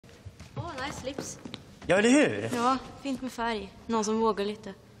nice slips. Ja, eller hur? Ja, fint med färg. Någon som vågar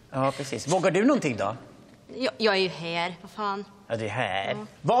lite. Ja, precis. Vågar du någonting då? Jag är ju här, vad fan. Ja, du är här. Ja.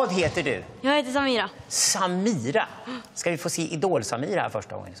 Vad heter du? Jag heter Samira. Samira? Ska vi få se Idol-Samira här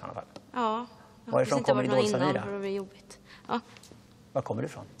första gången i sådana fall? Ja. Varifrån kommer Idol-Samira? Det blir jobbigt. Ja. Var kommer du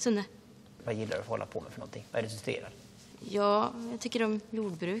ifrån? Sunne. Vad gillar du att hålla på med för någonting? Vad är det du studerar? Ja, jag tycker om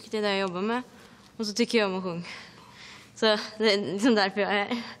jordbruk. Det är det jag jobbar med. Och så tycker jag om att sjunga. Så det är liksom därför jag är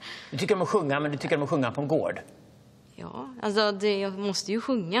här. Du tycker om att sjunga, men du tycker om att sjunga på en gård? Ja, alltså jag måste ju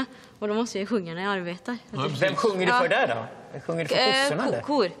sjunga. Och då måste jag sjunga när jag arbetar. Vem sjunger du för där då? Sjunger du för kossorna eller?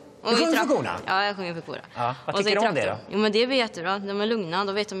 Kor. Du sjunger för korna? Ja, jag sjunger för kor. Ja, vad tycker du om det då? Jo, men det blir jättebra. De är lugna,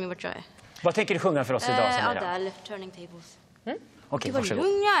 då vet de ju vart jag är. Vad tänker du sjunga för oss idag, Samira? Adele, Turning Tables. Okej, vad varsågod.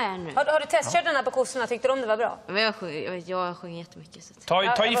 lugn jag är nu. Har du testkört den här på kossorna? Tyckte du om det var bra? Men jag sjunger jättemycket. Så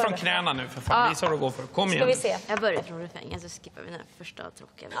Ta ifrån knäna nu, för fan. Visa vad du går för. Kom igen. Ska vi se. Jag börjar från refrängen, så skippar vi den här första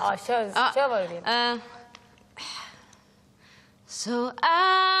tråkiga. Ja, kör vad du vill. So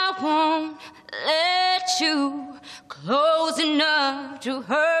I won't let you close enough to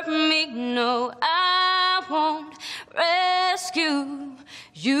hurt me. No, I won't rescue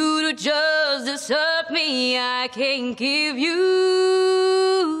you to just desert me. I can't give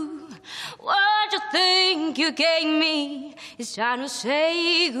you what you think you gave me. It's time to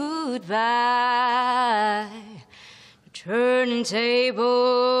say goodbye. Turning tables.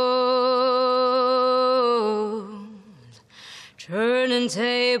 Turning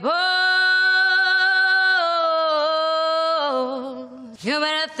tables. You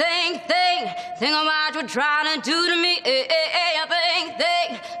better think about what you're trying to do to me.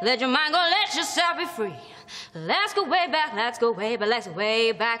 Think. Let your mind go, let yourself be free. Let's go way back, let's go way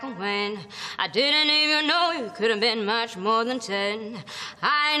back when I didn't even know you could have been much more than 10.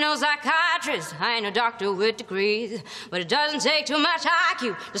 I ain't no psychiatrist, I ain't no doctor with degrees, but it doesn't take too much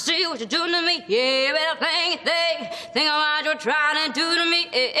IQ to see what you're doing to me. Yeah, better think about what you're trying to do to me.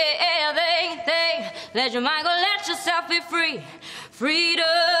 Think. Let your mind go, let yourself be free.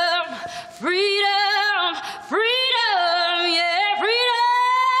 Freedom, freedom, freedom, yeah,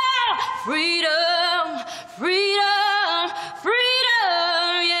 freedom, freedom, freedom,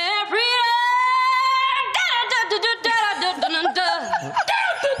 freedom, yeah, freedom.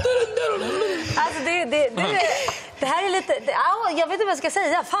 Alltså det här är lite... jag vet inte vad jag ska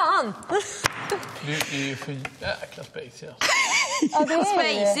säga. Fan! Du är ju för jäkla spacey. Ja, det är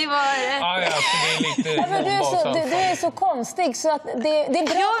spacey var det. Ja, alltså det är lite... Ja, men du är så konstig så att det är bra.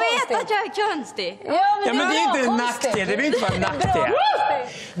 Jag vet konstig. att jag är konstig. Ja, men det är inte en konstig. nackdel. Det vill inte vara en nackdel.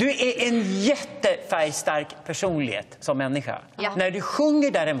 Du är en jättefärgstark personlighet som människa. Ja. När du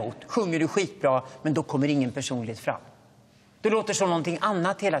sjunger däremot, sjunger du skitbra, men då kommer ingen personlighet fram. Du låter som någonting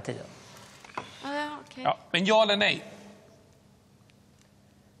annat hela tiden. Okay. Ja, men ja eller nej?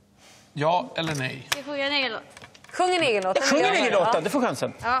 Ja eller nej? Jag sjunger en egen låt. Sjung en egen låt. Jag sjunger en egen låt, du får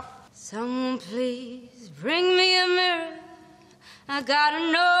chansen. Ja. Someone please bring me a mirror. I gotta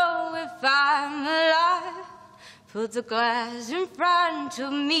know if I'm alive. Put the glass in front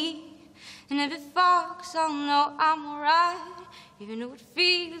of me. And if it fogs, I'll know I'm alright. Even though it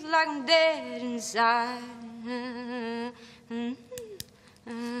feels like I'm dead inside.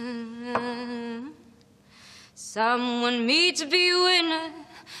 Some want me to be a winner,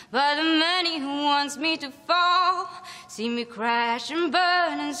 but the many who wants me to fall. See me crash and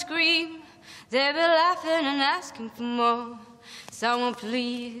burn and scream. They'll be laughing and asking for more. Someone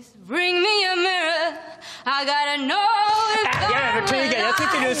please bring me a mirror. I gotta know if Jag är övertygad. Jag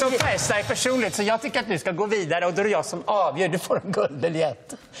tycker du är så färgstark personligt, så jag tycker att du ska gå vidare, och då är det jag som avgör. Du får en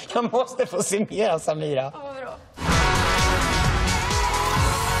guldbiljett. Jag måste få se mer, Samira.